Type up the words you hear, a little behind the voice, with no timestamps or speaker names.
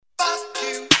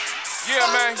Yeah,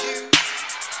 man.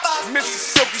 Mr.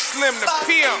 Silky Slim the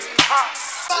PM.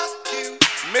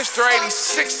 Mr.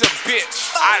 86 a bitch.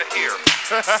 Out of here.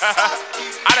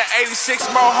 I done 86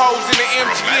 more hoes in the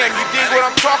MGM. You dig what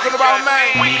I'm talking about,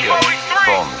 man? Yeah.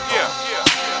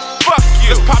 Fuck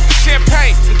you. Let's pop the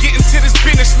champagne and get into this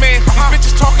business, man. These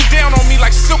bitches talking down on me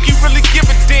like Silky really give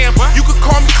a damn. You could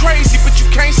call me crazy, but you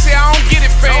can't say I don't get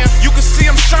it, fam. You can see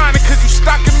I'm shining cause you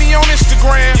stalking me on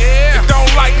Instagram. You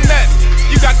don't like nothing.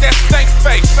 You got that stank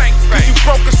face. Cause you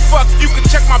broke as fuck, you can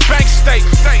check my bank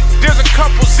statement. There's a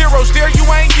couple zeros there you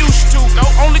ain't used to.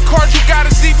 Only card you got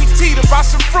is EBT to buy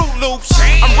some Fruit Loops.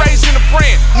 I'm raising a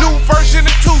brand, new version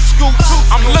of 2 Scoops.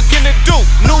 I'm looking to do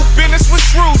new business with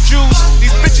Shrew Jews.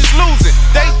 These bitches losing,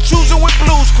 they choosing with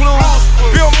Blues Clues.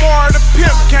 Bill Moore of the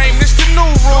pimp game, this the new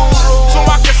rule. So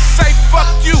I can say fuck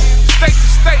you, state to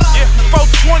state. Before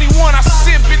 21, I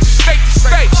send bitches state to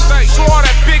state. So all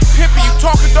that big pimpin' you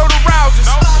talking though the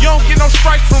rouses. You don't get no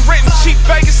stripes from renting cheap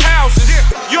Vegas houses.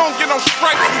 You don't get no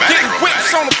stripes from getting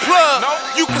whips on the plug.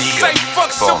 You can say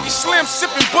fuck Silky Slim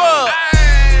sipping bud.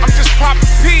 I'm just popping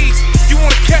peas, you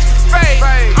wanna catch the fade.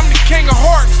 I'm the king of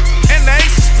hearts and the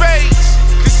ace of spades.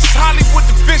 This is Hollywood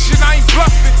division, I ain't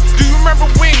bluffing. Do you remember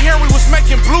when Henry was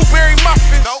making blueberry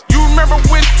muffins? You remember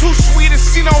when Too Sweet and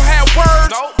Cino had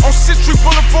words? On Century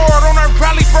Boulevard on that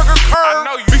Rally Burger curve.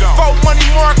 Before Money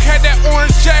Mark had that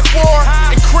orange Jaguar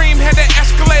and Cream had that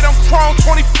Escalade on Chrome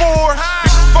 24.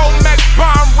 Before Mac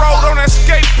Bomb rode on that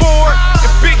skateboard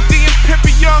and Big D and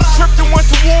Pippi Young tripped and went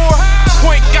to war.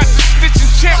 Point got the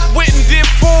snitching champ, went and did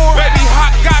 4. Baby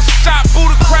Hot got shot,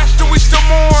 Buddha crashed and we still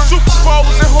mourn. Super Bowl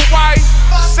was in Hawaii,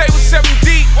 say was 7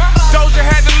 deep. Doja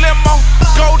had the limo,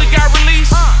 Goldie got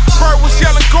released. Bird was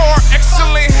yelling gore,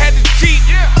 Excellent had the Jeep.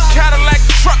 Cadillac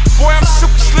truck, boy I'm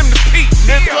Silky Slim the Pete.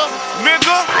 Nigga.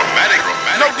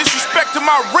 No disrespect to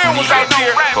my real ones out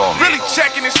there. Really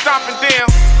checking and stomping down.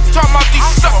 Talking about these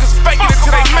suckers faking it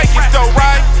till they make it though,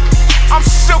 right? I'm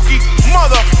Silky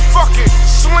motherfucking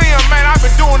Slim, man. I've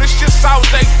been doing this shit since I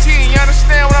was 18. You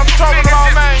understand what I'm talking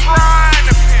about, man?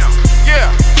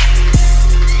 Yeah.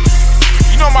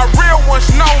 You know my real ones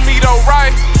know me though,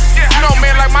 right? You know,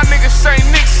 man, like my niggas say,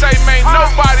 Nick say, man,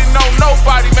 nobody know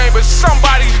nobody, man, but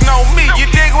somebody's know me. You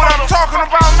dig what I'm talking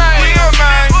about, man? Yeah,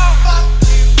 man.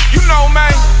 You know,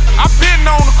 man, I've been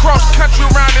known to cross country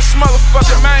around this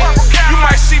motherfucker, man. You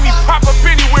might see me pop up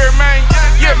anywhere, man.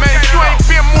 Yeah, man, if you ain't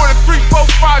been more than 3, 4,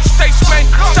 5 states, man,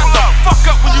 shut the fuck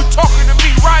up when you talking to me,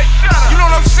 right? You know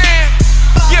what I'm saying?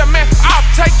 Yeah, man, I'll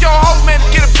take your hoe, man, to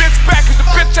get a bitch back, cause the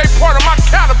bitch ain't part of my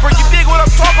caliber. You dig what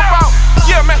I'm talking about?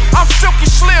 Yeah, man, I'm Silky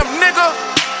Slim, nigga.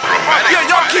 Yeah,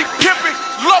 y'all keep pimping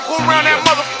local around that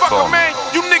motherfucker, man.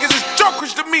 You niggas is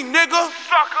jokers to me, nigga.